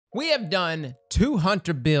We have done 2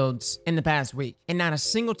 Hunter builds in the past week, and not a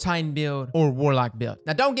single Titan build or Warlock build.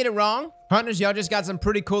 Now, don't get it wrong. Hunters, y'all just got some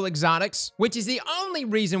pretty cool exotics, which is the only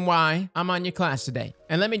reason why I'm on your class today.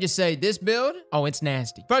 And let me just say, this build, oh, it's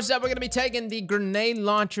nasty. First up, we're gonna be taking the Grenade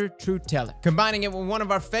Launcher Truth Teller, combining it with one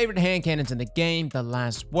of our favorite hand cannons in the game, the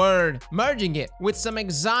Last Word, merging it with some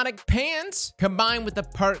exotic pants, combined with a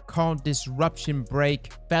perk called Disruption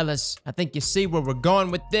Break. Fellas, I think you see where we're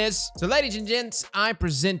going with this. So ladies and gents, I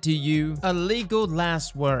present to you a legal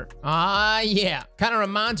Last Word. Ah, yeah. Kind of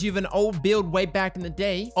reminds you of an old build way back in the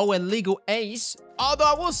day. Oh, illegal Ace. Although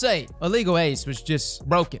I will say, Illegal Ace was just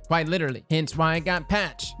broken, quite literally, hence why it got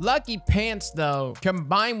patched. Lucky Pants, though,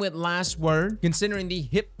 combined with Last Word, considering the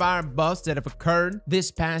hipfire buffs that have occurred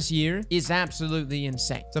this past year, is absolutely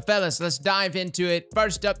insane. So fellas, let's dive into it.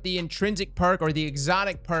 First up, the intrinsic perk, or the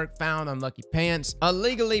exotic perk found on Lucky Pants, a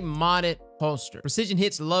legally modded holster. Precision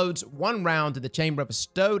hits loads 1 round to the chamber of a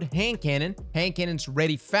stowed hand cannon. Hand cannons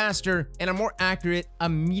ready faster and are more accurate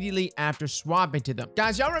immediately after swapping to them.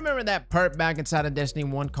 Guys, y'all remember that perk back inside of Destiny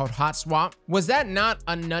 1 called Hot Swap? Was that not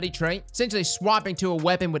a nutty trait? Essentially, swapping to a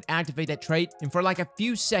weapon would activate that trait, and for like a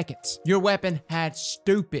few seconds, your weapon had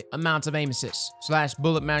stupid amounts of aim assist, /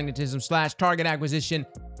 bullet magnetism, / target acquisition,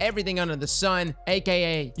 everything under the sun,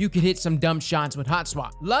 aka you could hit some dumb shots with Hot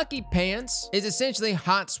Swap. Lucky Pants is essentially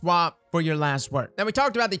Hot Swap for your Last Word. Now, we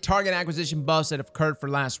talked about the target acquisition buffs that have occurred for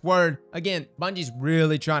Last Word. Again, Bungie's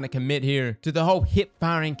really trying to commit here to the whole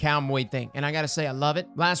hip-firing cowboy thing, and I gotta say, I love it.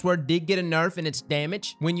 Last Word did get a nerf in its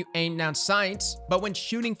damage when you aim down sights, but when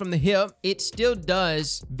shooting from the hip, it still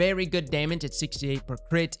does very good damage at 68 per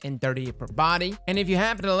crit and 38 per body. And if you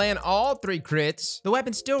happen to land all 3 crits, the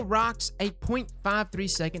weapon still rocks a 0.53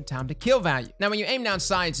 second time to kill value. Now, when you aim down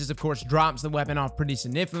sights, this of course drops the weapon off pretty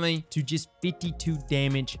significantly to just 52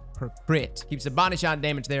 damage per crit. Keeps the body shot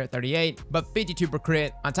damage there at 38, but 52 per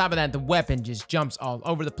crit. On top of that, the weapon just jumps all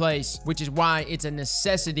over the place, which is why it's a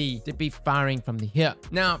necessity to be firing from the hip.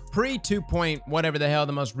 Now, pre 2. Whatever the hell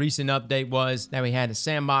the most recent update was that we had to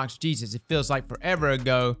Sandbox, Jesus, it feels like forever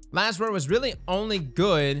ago, Last Word was really only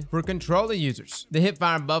good for controller users. The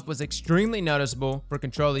hipfire buff was extremely noticeable for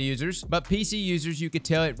controller users, but PC users, you could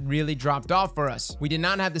tell it really dropped off for us. We did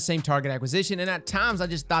not have the same target acquisition, and at times I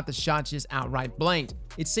just thought the shots just outright blanked.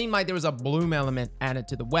 It seemed like there was a bloom element added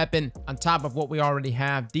to the weapon on top of what we already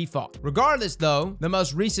have default. Regardless though, the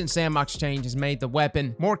most recent Sandbox change has made the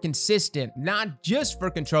weapon more consistent, not just for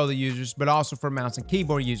controller users, but also for mouse and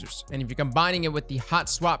keyboard users. And if you're combining it with the hot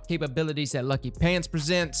swap capabilities that Lucky Pants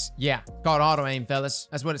presents, yeah, it's called auto aim, fellas.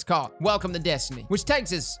 That's what it's called. Welcome to Destiny, which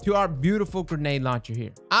takes us to our beautiful grenade launcher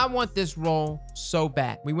here. I want this role so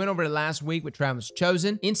bad. We went over it last week with Traveler's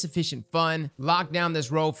Chosen, insufficient fun, locked down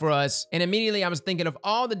this role for us, and immediately I was thinking of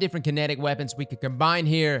all the different kinetic weapons we could combine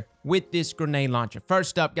here with this grenade launcher.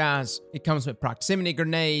 First up, guys, it comes with proximity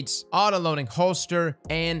grenades, auto-loading holster,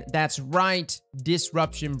 and that's right,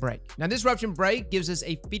 Disruption Break. Now, Disruption Break gives us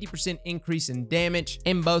a 50% increase in damage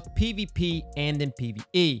in both PvP and in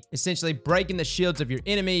PvE. Essentially, breaking the shields of your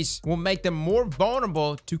enemies will make them more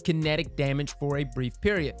vulnerable to kinetic damage for a brief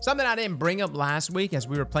period. Something I didn't bring up last week as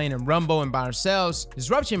we were playing in Rumble and by ourselves,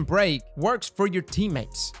 Disruption Break works for your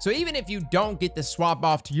teammates. So even if you don't get the swap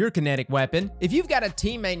off to your kinetic weapon, if you've got a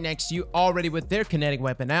teammate next to you already with their kinetic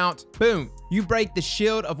weapon out, boom, you break the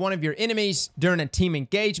shield of one of your enemies during a team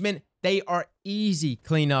engagement. They are easy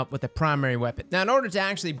clean up with a primary weapon. Now, in order to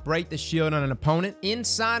actually break the shield on an opponent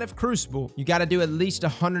inside of Crucible, you got to do at least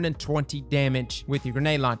 120 damage with your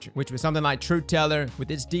grenade launcher, which was something like Truth Teller with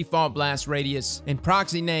its default blast radius and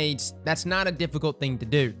proxy nades. That's not a difficult thing to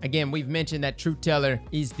do. Again, we've mentioned that Truth Teller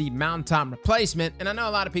is the mountaintop replacement, and I know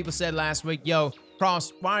a lot of people said last week, yo,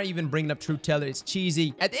 Cross, why are you even bringing up Truth Teller? It's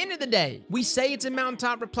cheesy. At the end of the day, we say it's a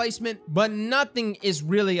mountaintop replacement, but nothing is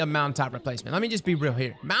really a mountaintop replacement. Let me just be real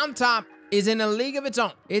here. Mountaintop is in a league of its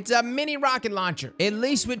own. It's a mini rocket launcher. At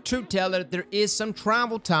least with Truth Teller, there is some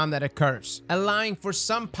travel time that occurs, allowing for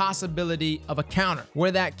some possibility of a counter.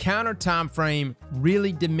 Where that counter time frame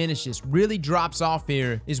really diminishes, really drops off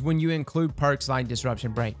here, is when you include perks like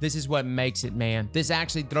Disruption Break. This is what makes it, man. This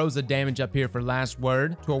actually throws the damage up here for Last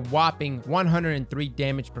Word to a whopping 103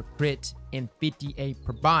 damage per crit and 58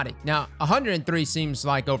 per body. Now, 103 seems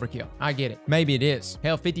like overkill. I get it. Maybe it is.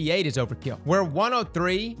 Hell, 58 is overkill. Where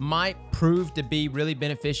 103 might prove to be really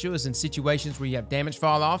beneficial is in situations where you have damage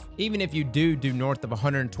fall off. Even if you do north of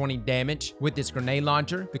 120 damage with this grenade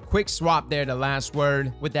launcher, the quick swap there to Last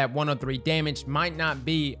Word with that 103 damage might not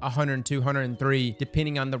be 102, 103,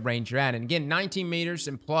 depending on the range you're at. And again, 19 meters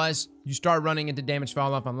and plus you start running into damage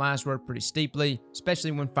fall off on last word pretty steeply,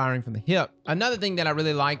 especially when firing from the hip. Another thing that I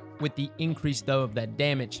really like with the increase though of that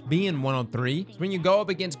damage being 103 is when you go up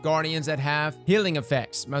against guardians that have healing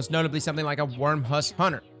effects, most notably something like a Worm Husk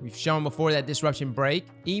Hunter. We've shown before that disruption break,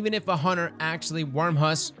 even if a hunter actually Worm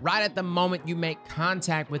Husk right at the moment you make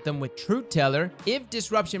contact with them with Truth Teller, if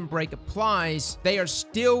disruption break applies, they are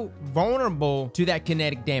still vulnerable to that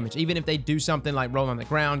kinetic damage, even if they do something like roll on the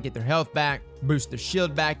ground, get their health back, boost their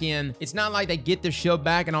shield back in. It's not like they get their shield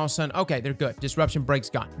back and all of a sudden, okay, they're good. Disruption break's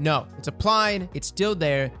gone. No, it's applied. It's still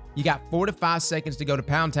there. You got 4 to 5 seconds to go to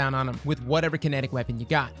Pound Town on them with whatever kinetic weapon you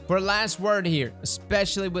got. For last word here,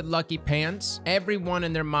 especially with Lucky Pants, everyone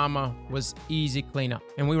and their mama was easy cleanup.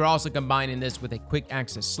 And we were also combining this with a quick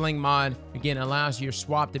access sling mod. Again, allows your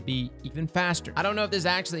swap to be even faster. I don't know if this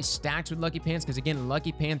actually stacks with Lucky Pants because again,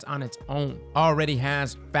 Lucky Pants on its own already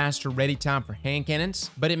has faster ready time for hand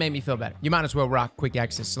cannons, but it made me feel better. You might as well rock quick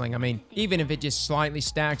access sling. I mean, even if it just slightly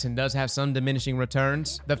stacks and does have some diminishing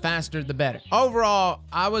returns, the faster the better. Overall,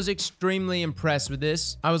 I was extremely impressed with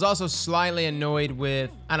this. I was also slightly annoyed with,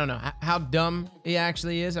 I don't know, how dumb it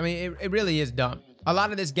actually is. I mean, it really is dumb. A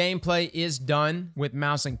lot of this gameplay is done with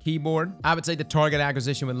mouse and keyboard. I would say the target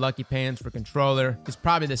acquisition with Lucky Pants for controller is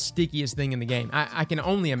probably the stickiest thing in the game. I can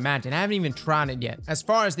only imagine. I haven't even tried it yet. As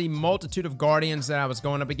far as the multitude of guardians that I was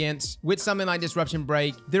going up against, with something like Disruption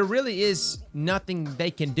Break, there really is nothing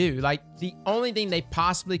they can do. Like, the only thing they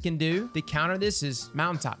possibly can do to counter this is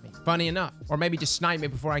mountaintop me, funny enough. Or maybe just snipe me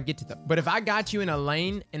before I get to them. But if I got you in a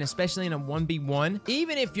lane, and especially in a 1v1,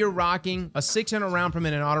 even if you're rocking a 600 round per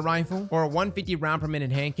minute auto rifle or a 150 round per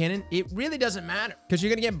minute hand cannon, it really doesn't matter because you're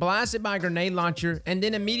gonna get blasted by a grenade launcher and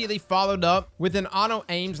then immediately followed up with an auto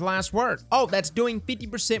aim's last word. Oh, that's doing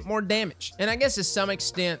 50% more damage. And I guess to some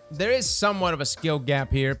extent, there is somewhat of a skill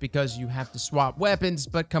gap here because you have to swap weapons,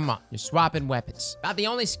 but come on, you're swapping weapons. About the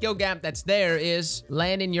only skill gap that's there is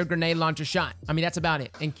landing your grenade launcher shot. I mean, that's about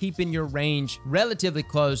it. And keeping your range relatively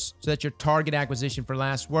close so that your target acquisition for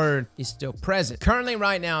last word is still present. Currently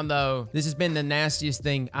right now though, this has been the nastiest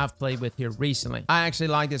thing I've played with here recently. I actually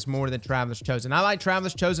like this more than Traveler's Chosen. I like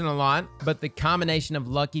Traveler's Chosen a lot, but the combination of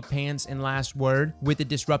Lucky Pants and Last Word with the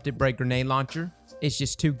Disruptive Break grenade launcher, it's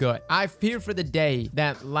just too good. I fear for the day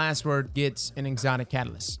that Last Word gets an exotic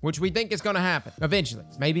catalyst, which we think is going to happen eventually,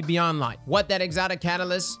 maybe beyond light. What that exotic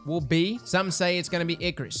catalyst will be, some say it's going to be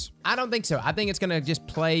Icarus. I don't think so. I think it's going to just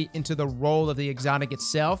play into the role of the exotic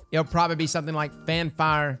itself. It'll probably be something like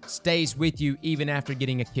Fanfire stays with you even after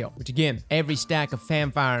getting a kill, which again, every stack of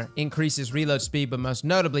Fanfire increases reload speed, but most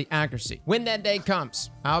notably accuracy. When that day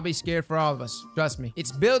comes, I'll be scared for all of us. Trust me.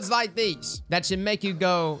 It's builds like these that should make you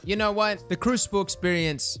go, you know what? The Crucible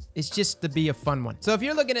experience is just to be a fun one. So if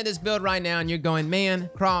you're looking at this build right now and you're going,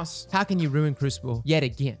 man, Cross, how can you ruin Crucible yet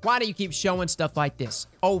again? Why do you keep showing stuff like this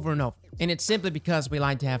over and over? And it's simply because we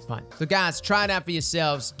like to have fun. So guys, try it out for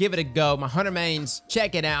yourselves. Give it a go. My Hunter mains,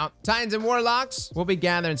 check it out. Titans and Warlocks, we'll be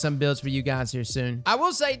gathering some builds for you guys here soon. I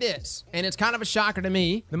will say this, and it's kind of a shocker to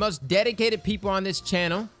me, the most dedicated people on this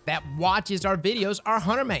channel that watches our videos are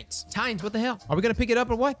Hunter mates. Titans, what the hell? Are we gonna pick it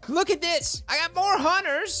up or what? Look at this. I got more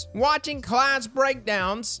Hunters watching class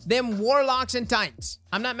breakdowns than Warlocks and Titans.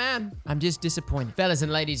 I'm not mad. I'm just disappointed. Fellas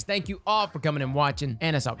and ladies, thank you all for coming and watching.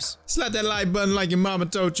 And as always, slap that like button like your mama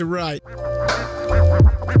told you right.